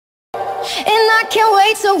And I can't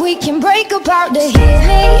wait till we can break about to hear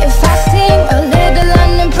me if I seem a little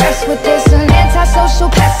unimpressed with this. An antisocial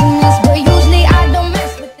pessimist, but usually I don't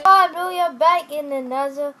mess with it. Hello, we are back in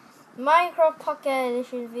another Minecraft Pocket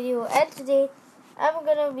Edition video, and today I'm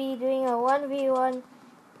gonna be doing a 1v1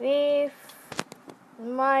 with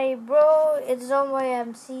my bro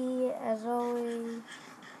ItzZomboyMC as always.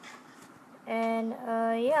 And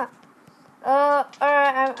yeah.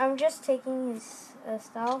 Alright, I'm just taking his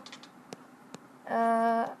style.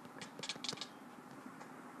 I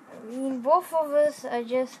mean, both of us are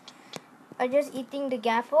just eating the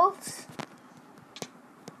gapples.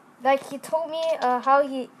 Like, he told me how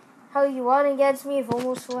he won against me with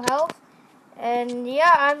almost full health, and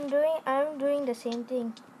yeah, I'm doing the same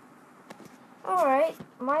thing. All right,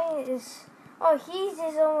 mine is his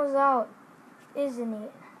is almost out, isn't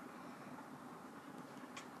it?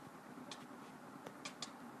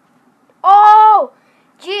 Oh,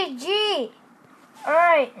 GG. All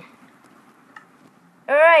right.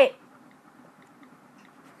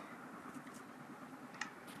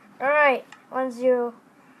 1-0.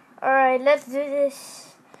 Alright, let's do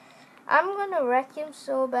this. I'm gonna wreck him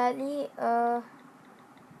so badly.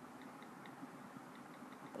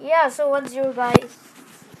 Yeah, so 1-0 guys.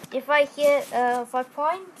 If I hit 5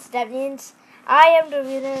 points, that means I am the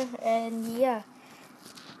winner, and yeah.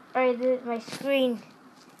 Alright, this is my screen.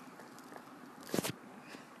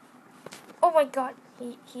 Oh my god,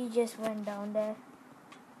 he just went down there.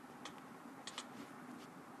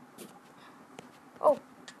 Oh.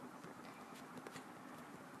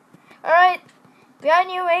 Alright, behind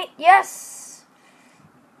you, mate. Yes!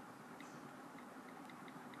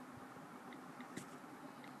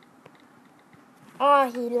 Oh,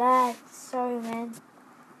 he lagged. Sorry, man.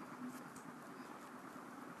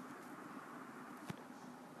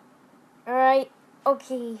 Alright,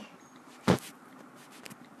 okay.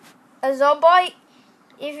 A Zomboy,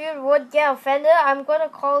 if you would get offended, I'm gonna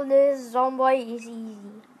call this Zomboy is easy.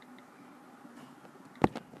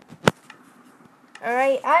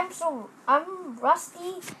 Alright, I'm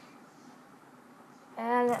rusty,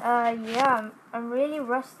 and yeah, I'm really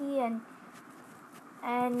rusty,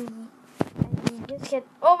 and you just get,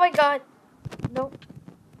 oh my god, nope.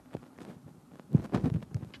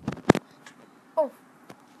 Oh,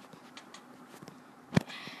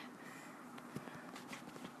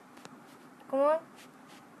 come on,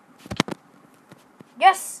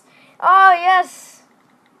 yes, oh yes.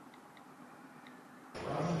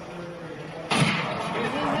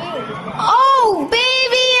 Oh,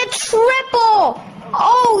 baby, a triple!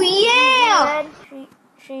 Oh, yeah!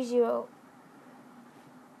 3-0.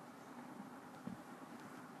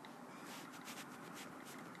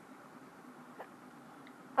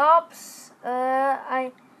 Ops,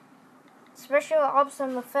 special ops,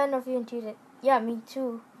 I'm a fan of you and tweeted. Yeah, me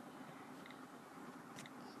too.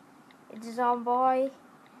 It's Zomboy,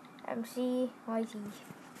 MC, YT.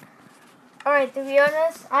 Alright, to be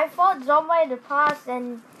honest, I fought Zomboy in the past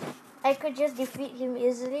and I could just defeat him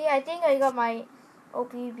easily. I think I got my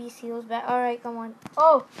OPB seals back. Alright, come on.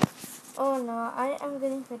 Oh no, I am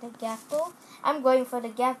going for the gapple. I'm going for the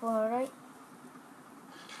gapple, alright?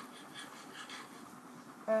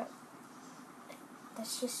 Alright.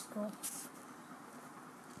 Let's just go.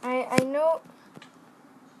 I know.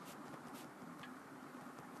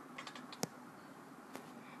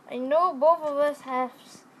 I know both of us have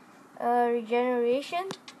regeneration,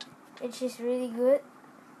 which is really good.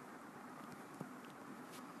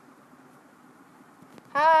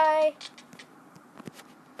 Hi.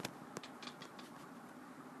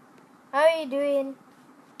 How are you doing?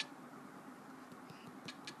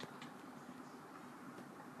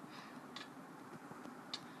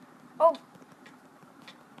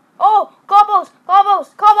 Oh,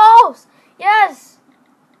 combos! Yes!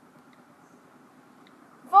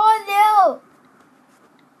 4-0!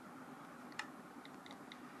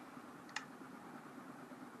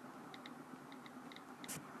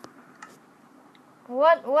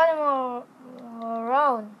 One more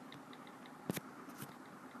round.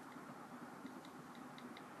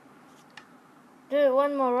 Dude,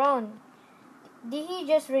 one more round. Did he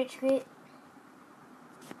just rage quit?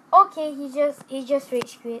 Okay, he just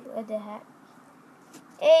rage quit. What the heck?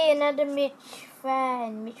 Hey, another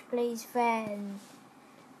Mitch plays fan.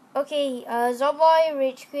 Okay, Zomboy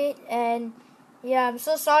rage quit, and yeah, I'm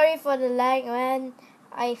so sorry for the lag, man.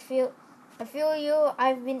 I feel you.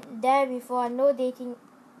 I've been there before. No dating.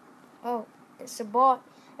 Oh, it's a bot.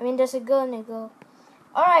 I mean, there's a girl and a girl.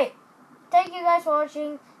 Alright, thank you guys for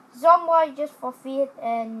watching. Zomboy just forfeit,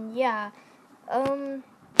 and yeah.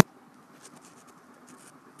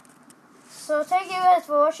 So thank you guys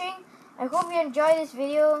for watching. I hope you enjoyed this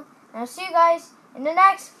video. And I'll see you guys in the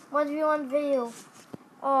next 1v1 video.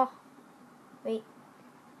 Oh, wait.